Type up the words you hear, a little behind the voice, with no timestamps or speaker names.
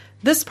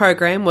This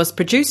program was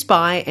produced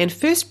by and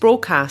first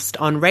broadcast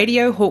on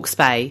Radio Hawke's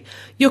Bay,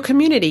 your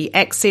community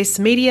access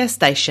media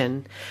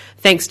station.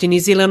 Thanks to New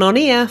Zealand On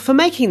Air for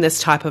making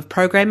this type of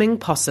programming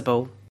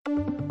possible.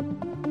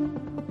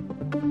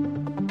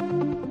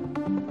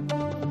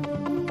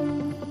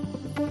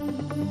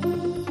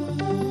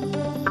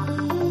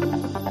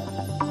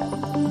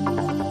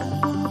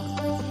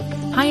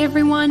 Hi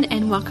everyone,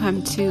 and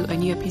welcome to a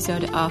new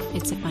episode of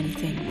It's a Funny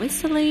Thing with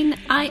Celine.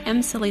 I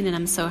am Celine and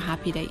I'm so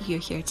happy that you're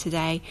here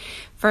today.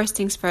 First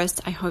things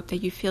first, I hope that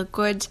you feel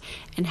good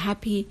and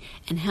happy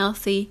and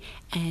healthy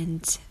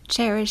and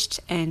cherished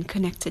and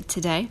connected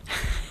today.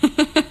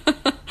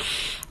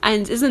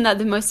 And isn't that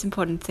the most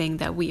important thing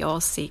that we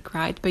all seek,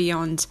 right?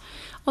 Beyond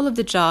all of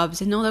the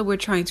jobs and all that we're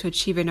trying to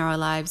achieve in our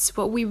lives,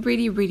 what we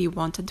really, really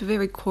want at the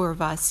very core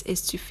of us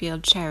is to feel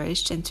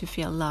cherished and to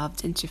feel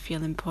loved and to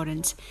feel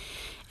important,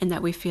 and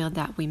that we feel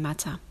that we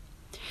matter.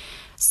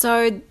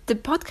 So the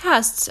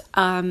podcast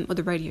or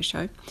the radio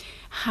show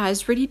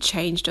has really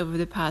changed over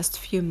the past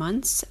few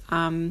months.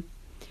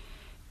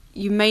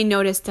 You may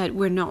notice that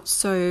we're not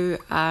so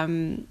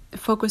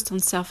focused on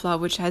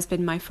self-love, which has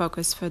been my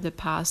focus for the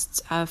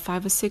past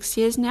 5 or 6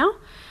 years now,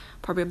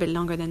 probably a bit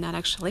longer than that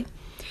actually.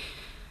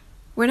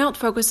 We're not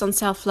focused on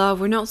self-love.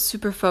 We're not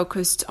super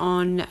focused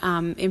on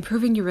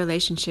improving your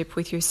relationship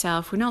with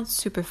yourself. We're not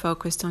super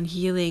focused on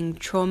healing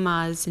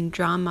traumas and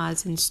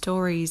dramas and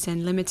stories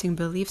and limiting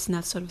beliefs and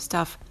that sort of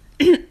stuff.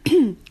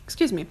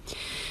 Excuse me.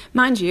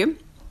 Mind you,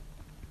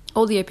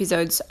 all the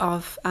episodes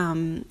of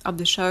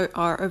the show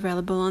are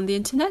available on the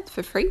internet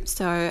for free.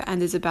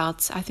 And there's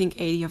about, I think,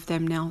 80 of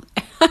them now.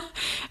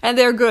 And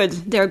they're good.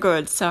 They're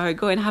good. So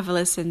go and have a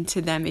listen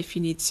to them if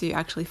you need to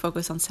actually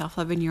focus on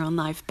self-love in your own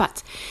life.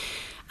 But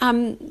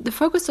the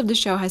focus of the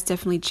show has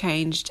definitely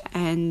changed,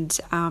 and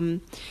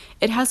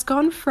it has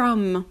gone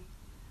from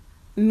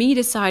me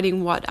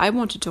deciding what I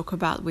want to talk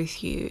about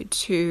with you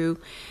to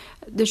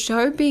the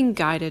show being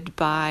guided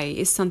by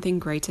is something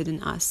greater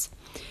than us.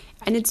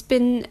 And it's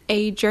been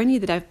a journey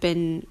that I've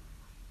been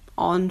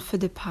on for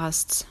the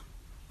past,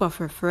 well,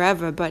 for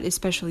forever, but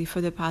especially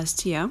for the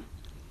past year,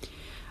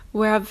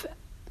 where I've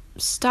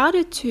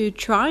started to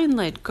try and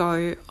let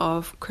go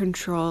of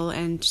control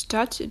and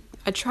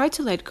I've been trying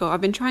to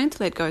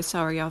let go,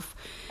 of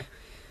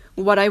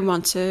what I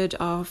wanted,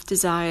 of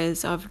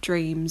desires, of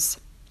dreams,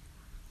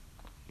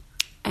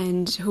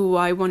 and who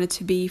I wanted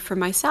to be for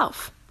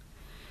myself.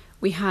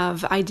 We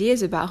have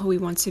ideas about who we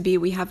want to be.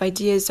 We have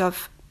ideas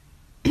of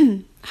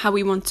how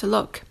we want to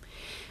look.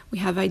 We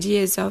have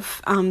ideas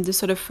of the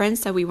sort of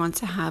friends that we want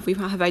to have. We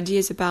have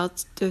ideas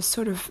about the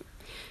sort of,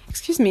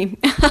 excuse me,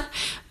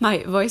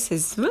 my voice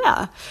is,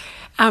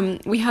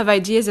 we have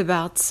ideas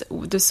about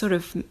the sort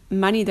of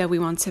money that we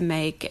want to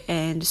make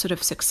and the sort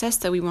of success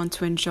that we want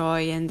to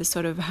enjoy and the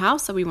sort of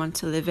house that we want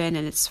to live in,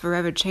 and it's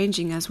forever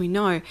changing, as we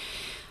know.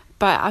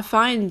 But I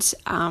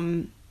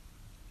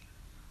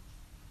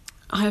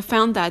have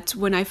found that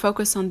when I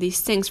focus on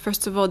these things,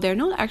 first of all, they're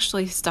not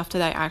actually stuff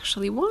that I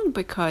actually want,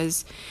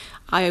 because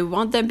I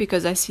want them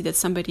because I see that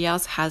somebody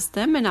else has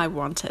them and I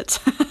want it.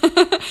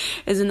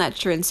 Isn't that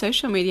true? And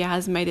social media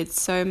has made it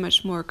so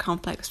much more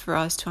complex for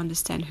us to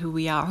understand who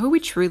we are, who we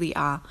truly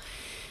are.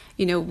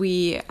 You know,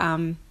 we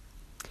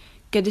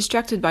get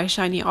distracted by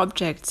shiny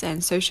objects,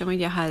 and social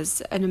media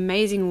has an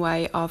amazing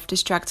way of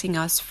distracting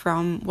us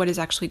from what is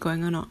actually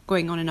going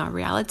on in our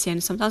reality.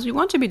 And sometimes we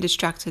want to be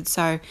distracted.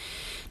 So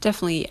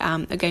definitely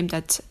a game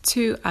that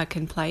too I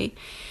can play.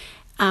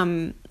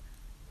 So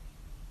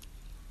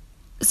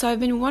I've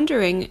been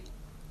wondering,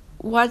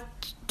 what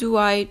do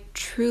I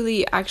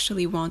truly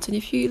actually want? And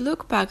if you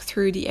look back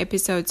through the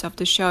episodes of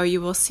the show, you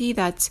will see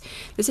that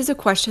this is a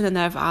question that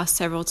I've asked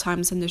several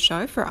times in the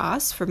show for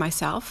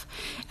myself,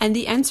 and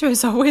the answer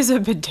is always a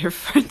bit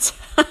different.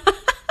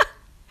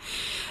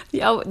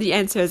 The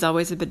answer is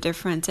always a bit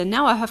different, and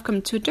now I have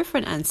come to a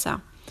different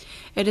answer.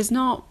 It is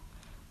not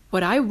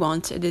what I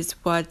want, it is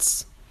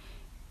what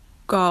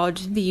God,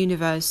 the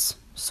universe,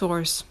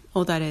 source,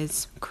 all that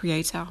is,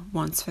 creator,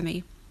 wants for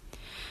me.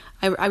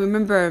 I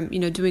remember,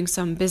 doing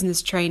some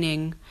business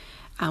training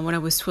when I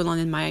was full on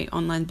in my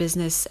online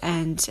business,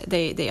 and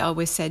they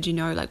always said,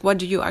 what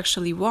do you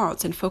actually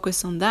want, and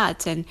focus on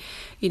that, and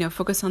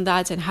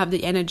have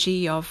the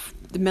energy of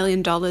the $1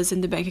 million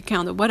in the bank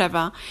account or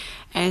whatever,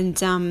 and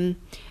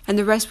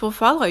the rest will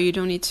follow. You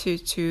don't need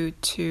to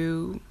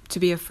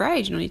be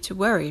afraid. You don't need to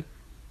worry.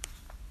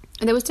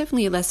 And there was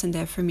definitely a lesson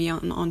there for me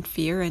on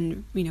fear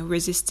and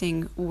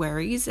resisting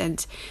worries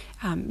and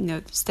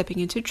stepping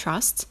into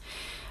trust.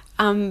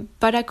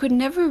 But I could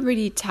never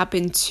really tap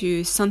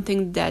into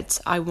something that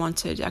I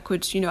wanted. I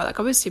could,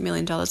 obviously $1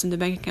 million in the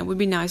bank account would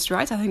be nice,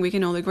 right? I think we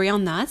can all agree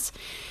on that.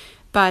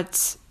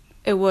 But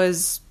it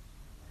was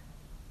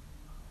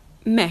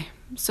meh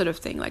sort of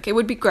thing. Like, it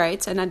would be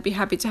great and I'd be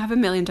happy to have $1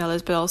 million,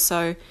 but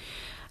also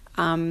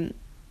it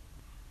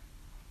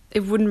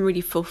wouldn't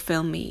really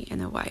fulfill me in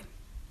a way.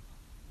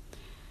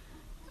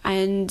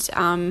 And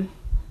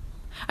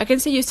I can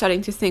see you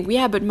starting to think,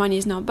 yeah, but money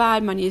is not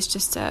bad. Money is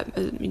just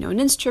an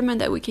instrument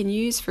that we can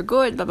use for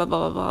good, blah, blah,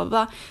 blah, blah,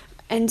 blah, blah.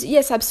 And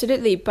yes,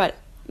 absolutely. But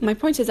my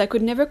point is I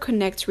could never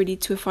connect really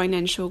to a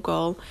financial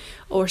goal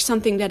or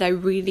something that I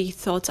really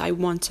thought I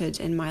wanted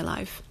in my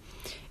life.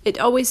 It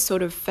always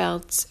sort of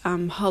felt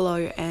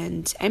hollow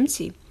and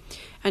empty.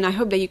 And I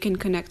hope that you can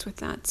connect with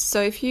that.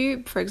 So if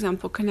you, for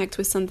example, connect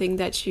with something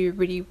that you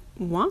really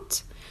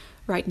want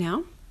right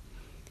now,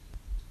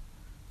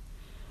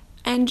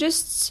 and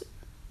just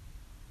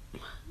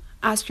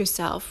ask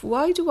yourself,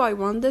 why do I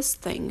want this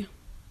thing?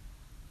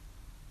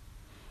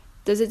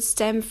 Does it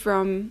stem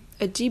from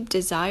a deep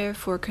desire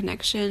for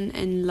connection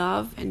and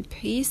love and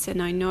peace?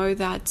 And I know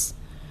that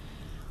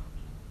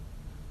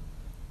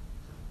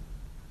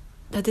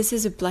this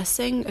is a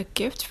blessing, a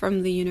gift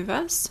from the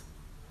universe.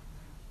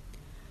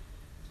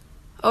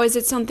 Or is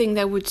it something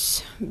that would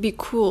be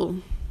cool?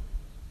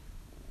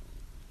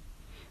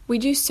 We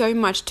do so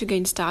much to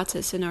gain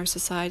status in our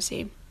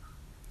society.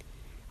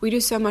 We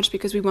do so much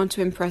because we want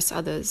to impress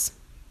others.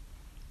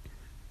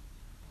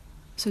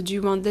 So do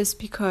you want this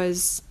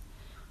because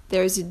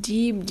there is a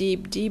deep,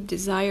 deep, deep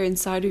desire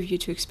inside of you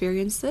to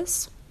experience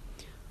this?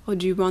 Or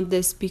do you want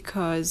this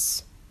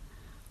because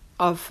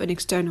of an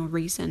external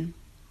reason?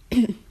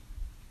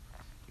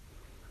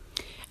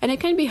 And it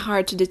can be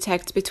hard to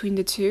detect between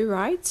the two,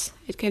 right?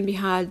 It can be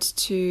hard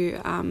to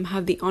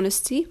have the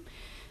honesty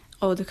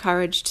or the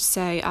courage to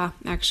say,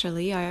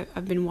 actually,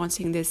 I've been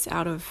wanting this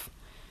out of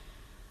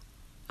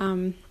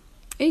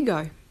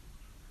ego.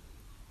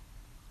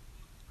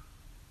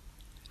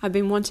 I've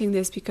been wanting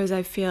this because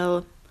I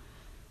feel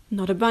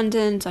not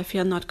abundant, I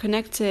feel not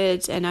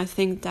connected, and I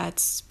think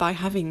that by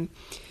having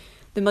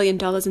the $1 million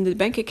in the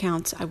bank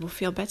account, I will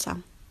feel better.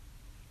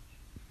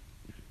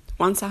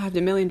 Once I have the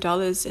 $1 million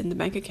in the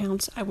bank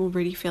account, I will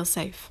really feel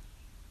safe.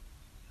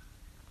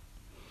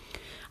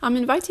 I'm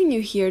inviting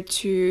you here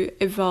to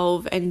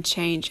evolve and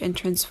change and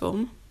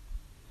transform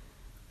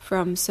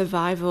from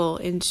survival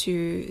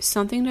into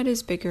something that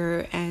is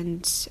bigger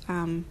and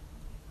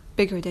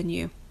bigger than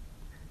you.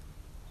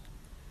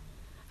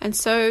 And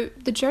so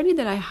the journey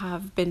that I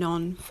have been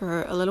on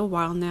for a little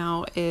while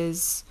now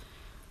is,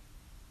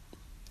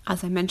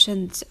 as I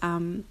mentioned,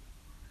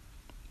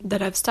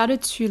 that I've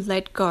started to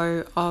let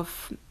go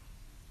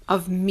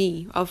of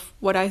me, of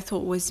what I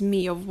thought was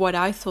me, of what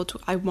I thought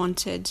I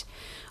wanted,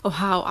 or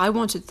how I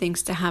wanted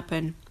things to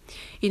happen.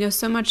 You know,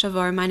 so much of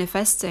our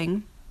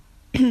manifesting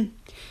and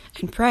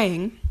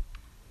praying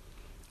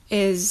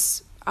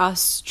is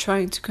us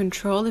trying to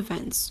control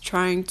events,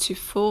 trying to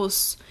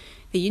force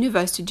the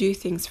universe to do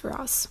things for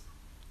us.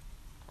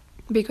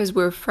 Because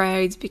we're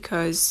afraid,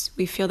 because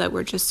we feel that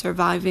we're just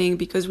surviving,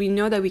 because we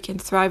know that we can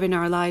thrive in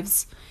our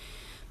lives,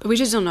 but we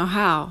just don't know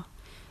how.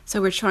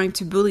 So we're trying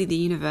to bully the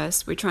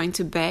universe, we're trying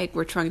to beg,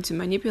 we're trying to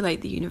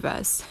manipulate the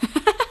universe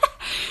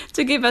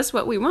to give us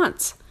what we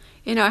want.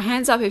 You know,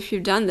 hands up if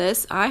you've done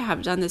this. I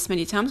have done this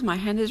many times. My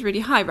hand is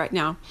really high right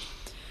now.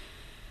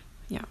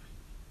 Yeah.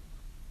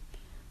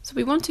 So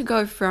we want to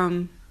go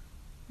from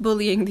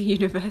bullying the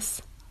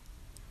universe.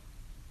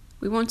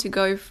 We want to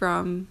go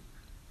from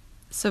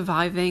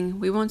surviving.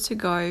 We want to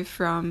go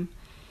from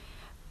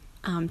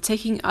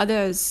taking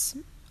other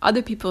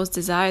people's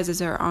desires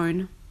as our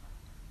own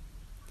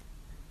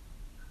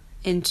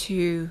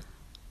into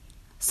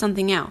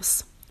something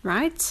else,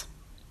 right?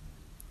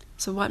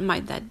 So what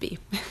might that be?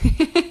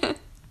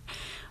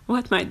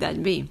 What might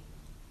that be?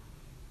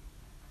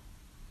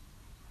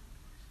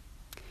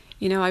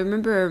 You know, I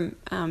remember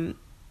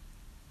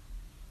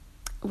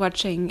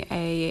watching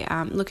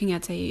looking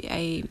at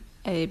a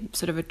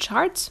sort of a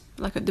chart,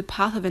 like the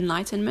path of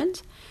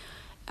enlightenment,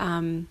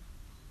 in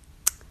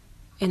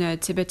a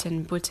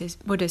Tibetan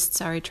Buddhist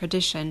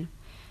tradition,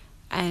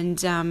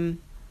 and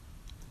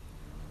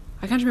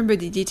I can't remember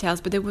the details,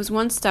 but there was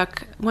one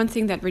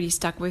thing that really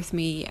stuck with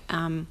me.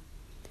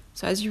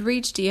 So as you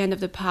reach the end of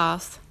the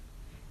path,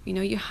 you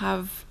know, you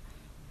have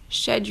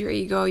shed your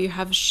ego, you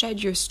have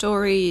shed your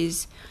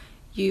stories,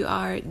 you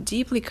are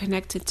deeply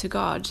connected to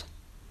God,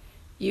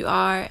 you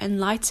are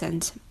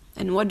enlightened.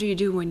 And what do you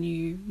do when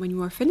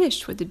you are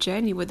finished with the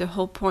journey, with the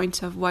whole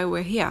point of why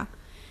we're here?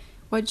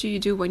 What do you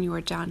do when you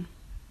are done?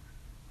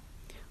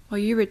 Well,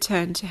 you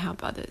return to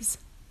help others.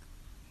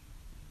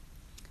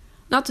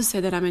 Not to say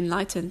that I'm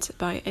enlightened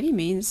by any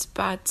means,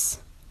 but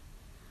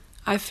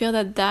I feel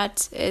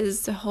that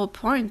is the whole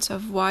point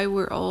of why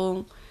we're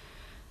all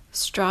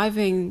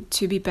striving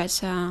to be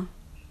better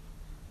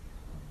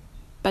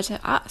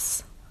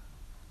us,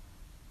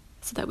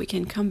 so that we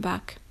can come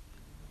back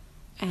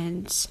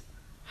and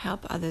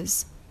help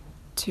others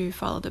to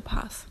follow the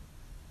path.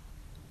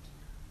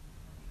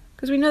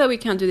 Because we know that we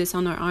can't do this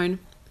on our own.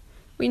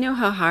 We know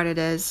how hard it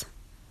is.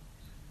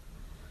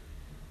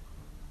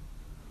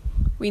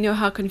 We know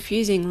how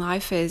confusing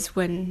life is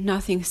when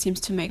nothing seems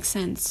to make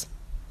sense.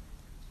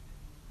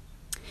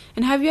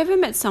 And have you ever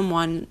met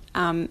someone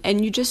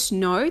and you just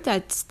know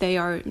that they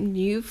are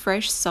new,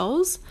 fresh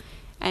souls,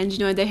 and you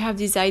know they have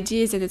these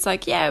ideas and it's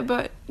like, yeah,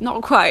 but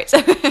not quite.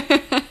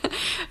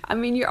 I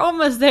mean, you're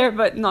almost there,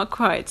 but not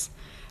quite.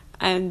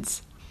 And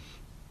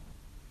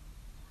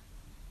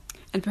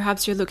And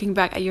perhaps you're looking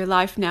back at your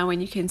life now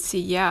and you can see,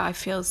 yeah, I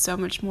feel so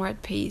much more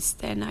at peace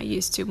than I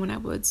used to when I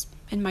was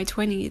in my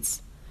 20s.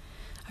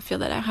 I feel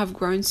that I have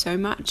grown so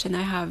much and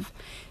I have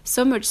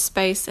so much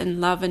space and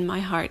love in my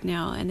heart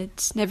now, and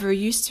it never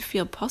used to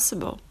feel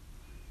possible.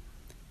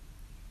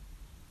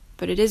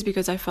 But it is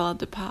because I followed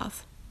the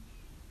path.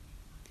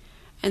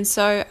 And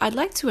so I'd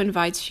like to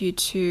invite you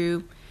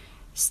to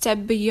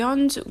step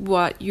beyond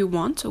what you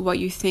want or what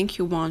you think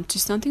you want to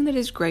something that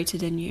is greater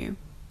than you.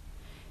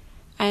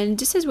 And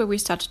this is where we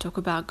start to talk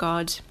about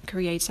God,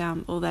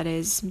 Creator, all that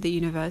is, the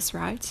universe,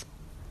 right?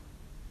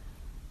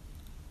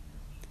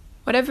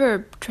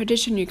 Whatever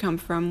tradition you come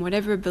from,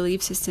 whatever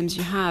belief systems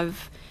you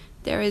have,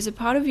 there is a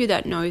part of you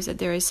that knows that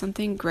there is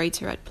something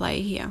greater at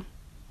play here.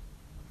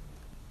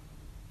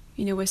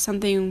 You know, where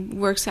something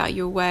works out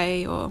your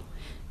way, or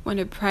when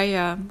a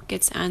prayer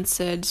gets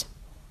answered,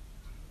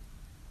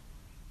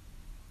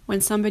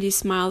 when somebody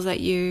smiles at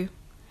you,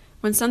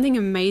 when something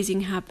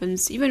amazing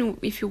happens. Even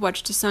if you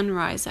watch the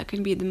sunrise, that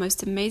can be the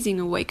most amazing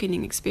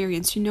awakening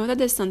experience. You know that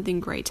there's something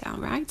greater,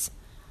 right?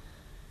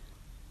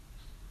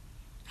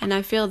 And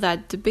I feel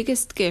that the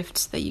biggest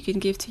gift that you can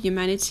give to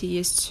humanity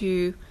is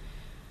to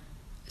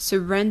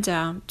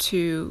surrender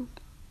to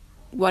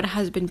what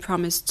has been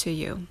promised to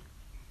you.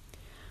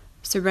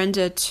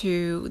 Surrender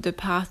to the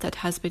path that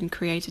has been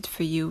created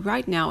for you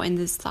right now in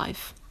this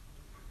life.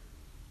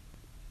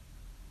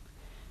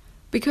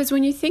 Because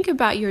when you think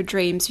about your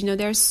dreams, you know,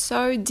 they're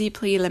so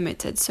deeply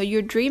limited. So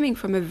you're dreaming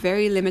from a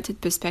very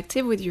limited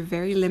perspective with your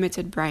very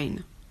limited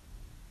brain.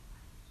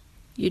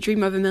 You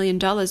dream of $1 million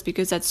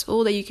because that's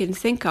all that you can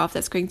think of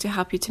that's going to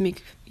help you to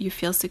make you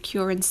feel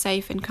secure and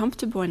safe and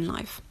comfortable in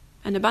life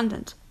and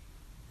abundant.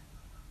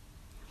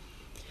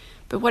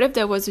 But what if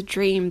there was a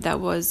dream that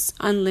was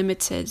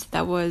unlimited,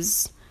 that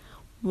was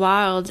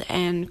wild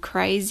and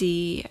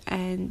crazy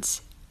and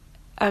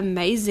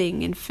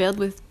amazing and filled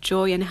with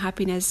joy and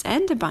happiness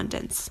and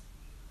abundance?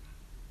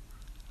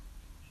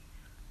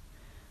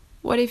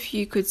 What if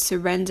you could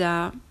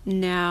surrender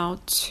now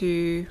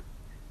to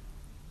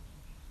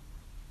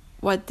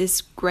what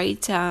this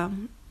greater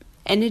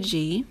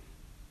energy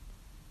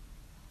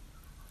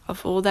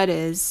of all that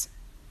is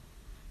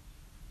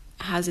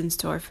has in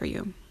store for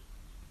you?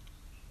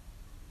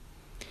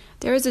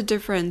 There is a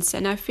difference,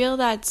 and I feel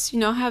that, you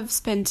know, I have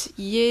spent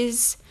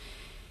years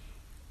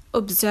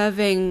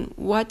observing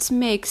what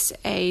makes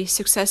a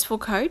successful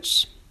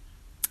coach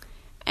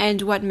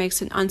and what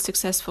makes an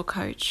unsuccessful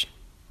coach.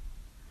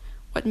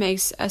 What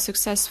makes a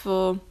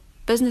successful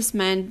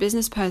businessman,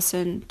 business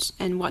person,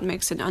 and what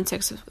makes an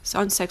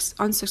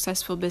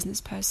unsuccessful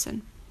business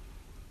person.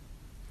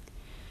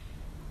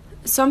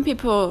 Some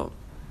people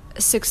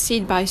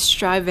succeed by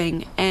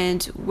striving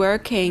and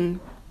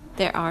working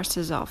their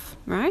arses off,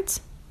 right?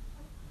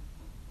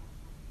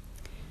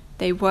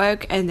 They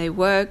work and they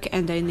work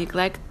and they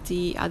neglect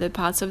the other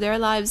parts of their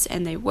lives,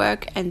 and they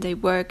work and they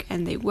work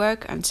and they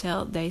work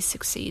until they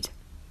succeed.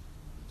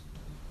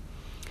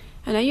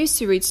 And I used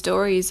to read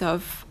stories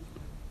of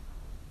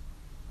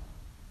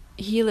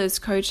healers,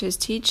 coaches,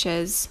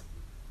 teachers,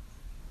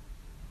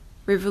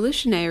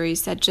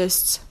 revolutionaries that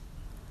just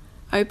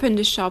opened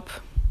a shop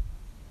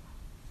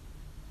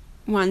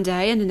one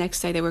day and the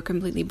next day they were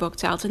completely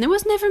booked out. And it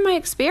was never my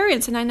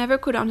experience, and I never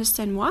could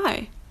understand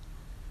why.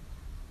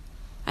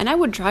 And I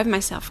would drive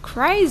myself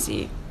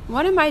crazy.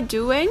 What am I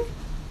doing?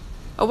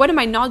 Or what am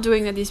I not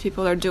doing that these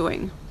people are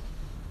doing?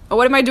 Or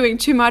what am I doing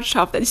too much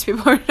of that these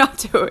people are not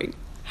doing?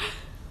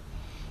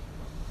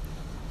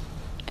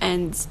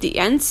 And the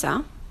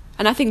answer,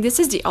 and I think this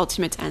is the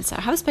ultimate answer.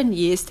 I have spent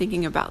years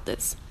thinking about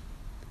this.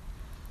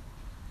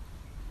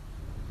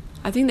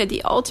 I think that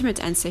the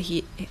ultimate answer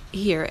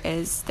here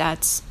is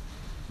that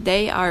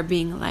they are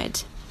being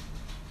led.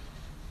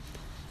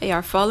 They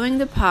are following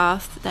the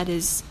path that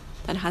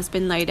has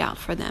been laid out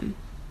for them.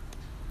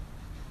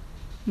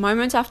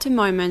 Moment after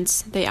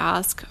moment, they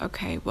ask,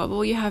 okay, what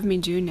will you have me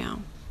do now?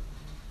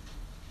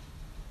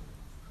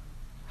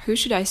 Who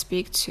should I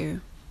speak to?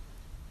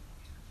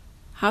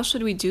 How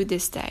should we do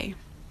this day?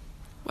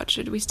 What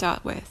should we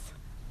start with?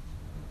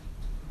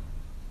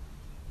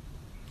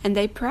 And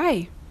they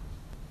pray.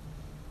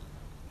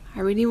 I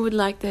really would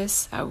like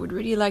this. I would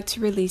really like to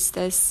release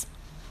this.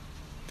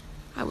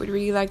 I would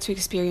really like to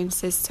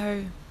experience this.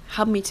 So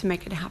help me to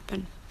make it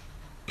happen.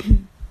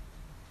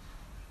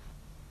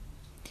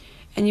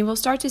 And you will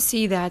start to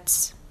see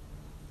that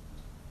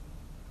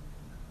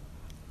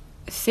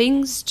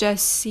things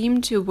just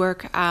seem to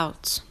work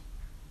out.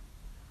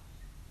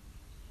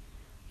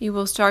 You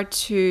will start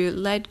to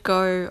let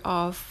go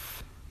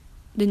of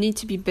the need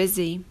to be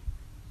busy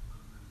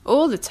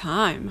all the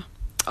time.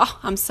 Oh,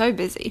 I'm so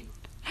busy.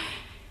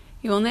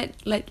 You will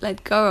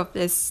let go of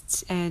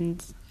this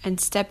and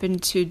step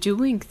into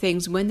doing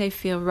things when they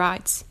feel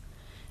right.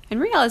 And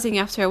realizing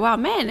after a while,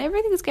 man,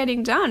 everything's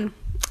getting done.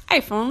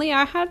 If only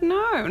I had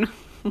known.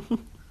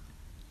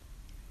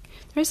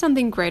 There's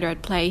something greater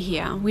at play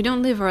here. We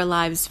don't live our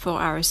lives for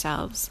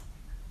ourselves.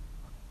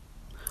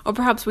 Or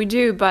perhaps we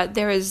do, but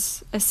there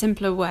is a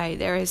simpler way.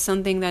 There is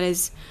something that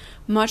is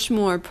much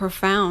more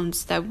profound,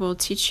 that will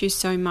teach you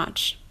so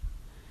much.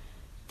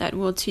 That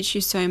will teach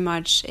you so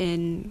much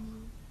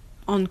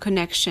on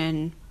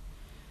connection,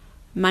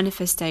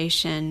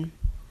 manifestation,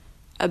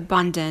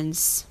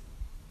 abundance.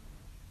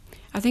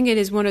 I think it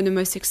is one of the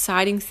most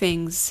exciting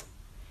things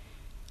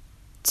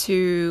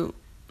to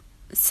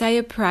say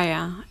a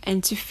prayer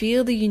and to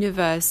feel the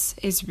universe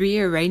is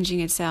rearranging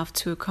itself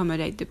to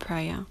accommodate the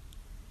prayer.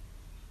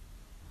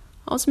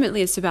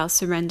 Ultimately, it's about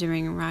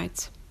surrendering,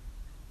 right?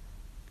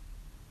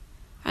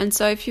 And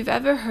so if you've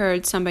ever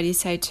heard somebody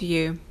say to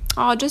you,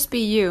 "Oh, just be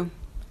you.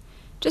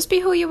 Just be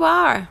who you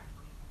are,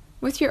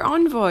 with your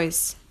own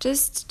voice.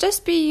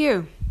 Just be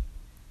you."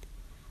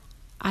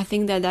 I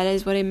think that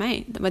is what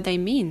they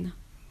mean.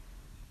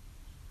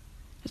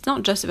 It's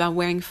not just about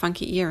wearing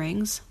funky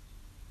earrings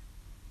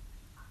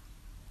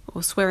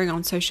or swearing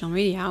on social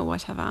media or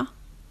whatever.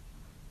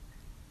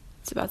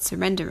 It's about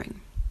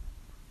surrendering.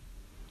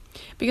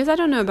 Because I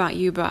don't know about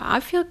you, but I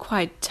feel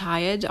quite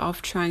tired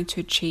of trying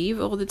to achieve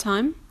all the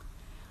time,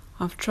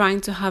 of trying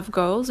to have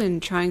goals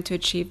and trying to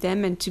achieve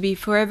them, and to be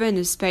forever in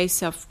a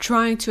space of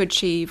trying to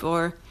achieve,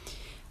 or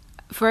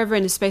forever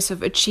in a space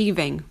of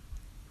achieving.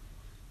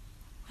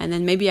 And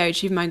then maybe I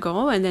achieve my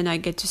goal and then I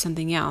get to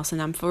something else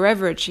and I'm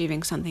forever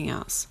achieving something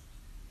else.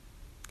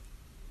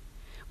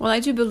 Well,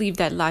 I do believe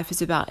that life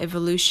is about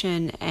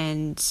evolution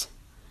and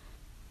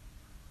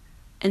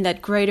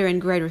that greater and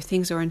greater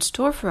things are in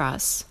store for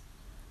us.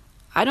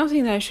 I don't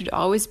think that I should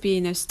always be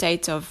in a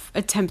state of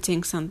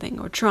attempting something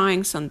or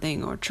trying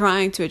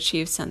to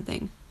achieve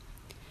something.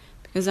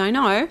 Because I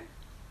know,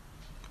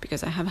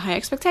 because I have high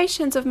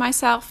expectations of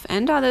myself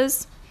and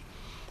others,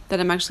 that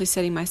I'm actually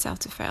setting myself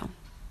to fail.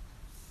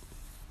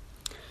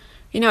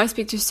 You know, I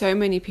speak to so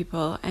many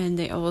people and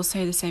they all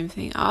say the same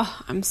thing.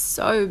 "Oh, I'm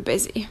so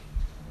busy.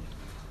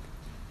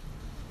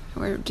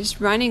 We're just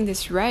running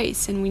this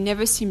race and we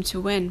never seem to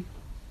win."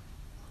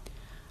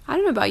 I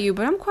don't know about you,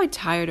 but I'm quite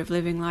tired of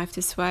living life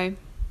this way.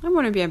 I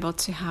want to be able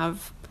to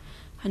have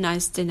a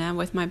nice dinner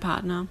with my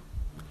partner.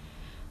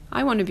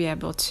 I want to be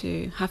able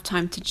to have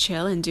time to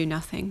chill and do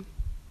nothing.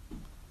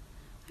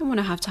 I want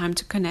to have time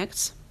to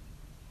connect.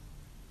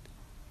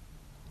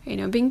 You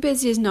know, being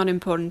busy is not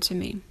important to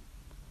me.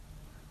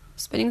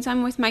 Spending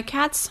time with my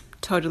cats,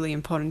 totally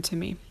important to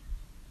me.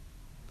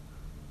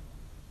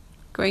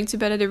 Going to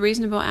bed at a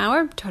reasonable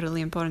hour,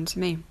 totally important to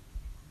me.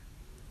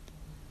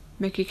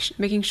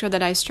 Making sure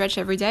that I stretch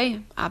every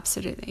day,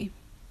 absolutely.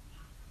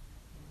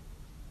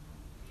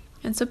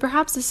 And so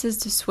perhaps this is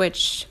the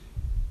switch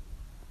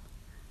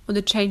or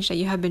the change that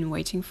you have been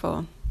waiting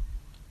for.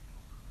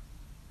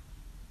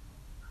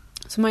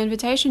 So my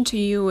invitation to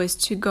you is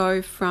to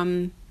go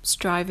from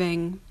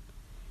striving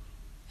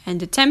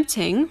and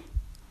attempting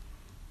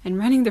and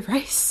running the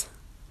race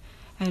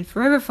and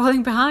forever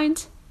falling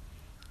behind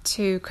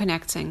to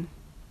connecting.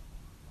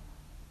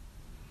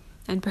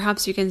 And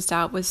perhaps you can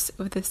start with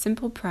a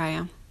simple prayer.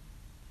 And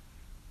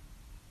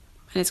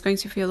it's going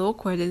to feel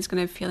awkward and it's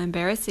going to feel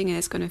embarrassing and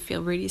it's going to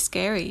feel really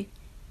scary.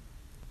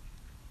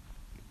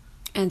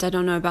 And I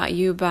don't know about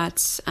you,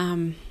 but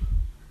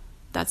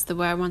that's the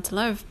way I want to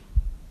live.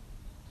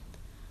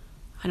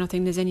 I don't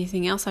think there's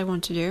anything else I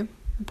want to do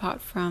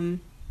apart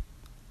from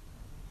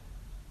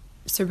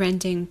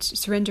surrendering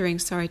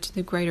to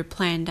the greater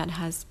plan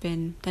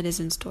that is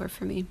in store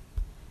for me,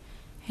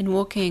 and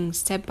walking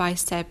step by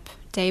step,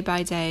 day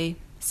by day,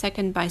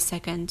 second by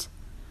second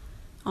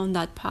on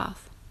that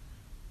path,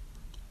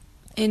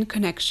 in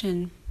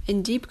connection,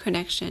 in deep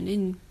connection,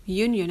 in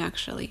union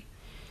actually,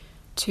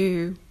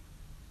 to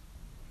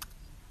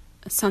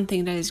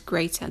something that is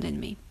greater than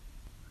me.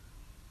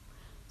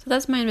 So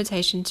that's my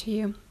invitation to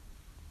you.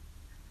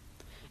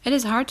 It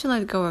is hard to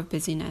let go of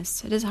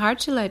busyness. It is hard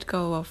to let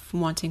go of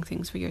wanting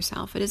things for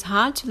yourself. It is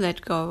hard to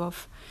let go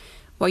of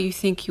what you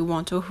think you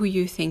want or who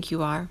you think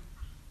you are.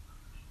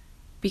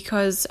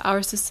 Because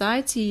our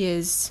society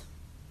is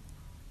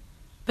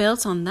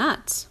built on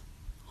that,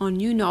 on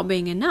you not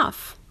being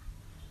enough.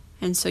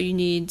 And so you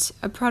need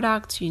a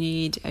product, you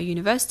need a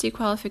university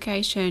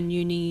qualification,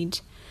 you need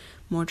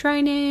more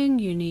training,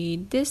 you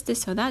need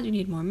this or that, you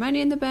need more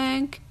money in the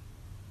bank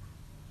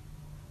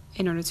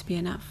in order to be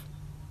enough.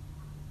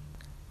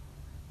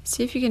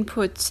 See if you can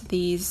put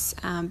these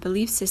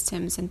belief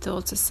systems and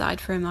thoughts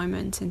aside for a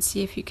moment and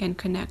see if you can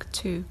connect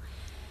to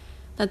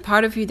that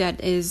part of you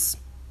that is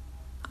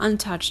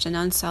untouched and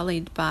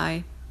unsullied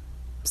by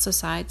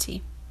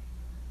society.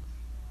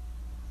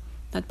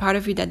 That part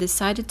of you that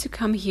decided to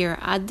come here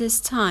at this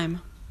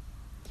time,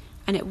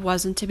 and it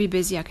wasn't to be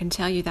busy, I can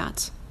tell you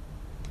that.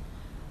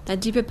 That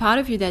deeper part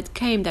of you that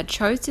came, that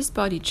chose this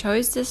body,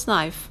 chose this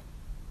life,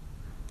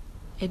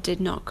 it did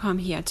not come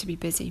here to be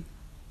busy.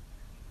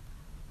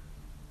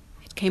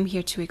 It came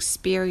here to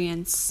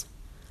experience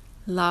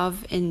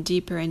love in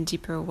deeper and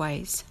deeper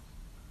ways.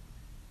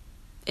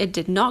 It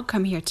did not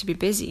come here to be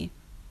busy.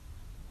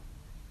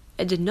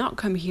 It did not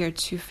come here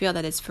to feel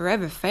that it's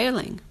forever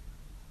failing.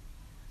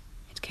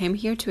 It came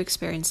here to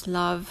experience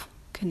love,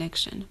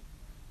 connection,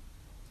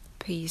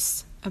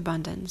 peace,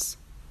 abundance.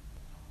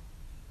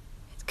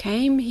 It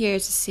came here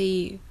to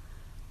see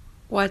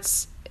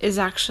what is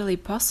actually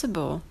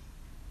possible.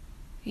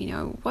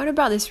 What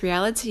about this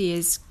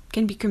reality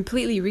can be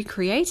completely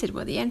recreated?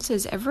 Well, the answer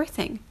is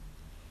everything.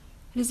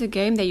 It is a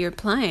game that you're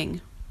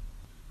playing.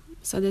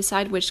 So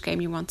decide which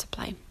game you want to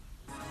play.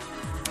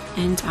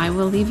 And I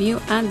will leave you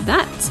at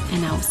that.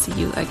 And I will see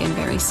you again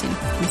very soon.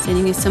 I'm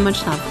sending you so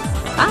much love.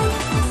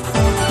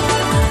 Bye!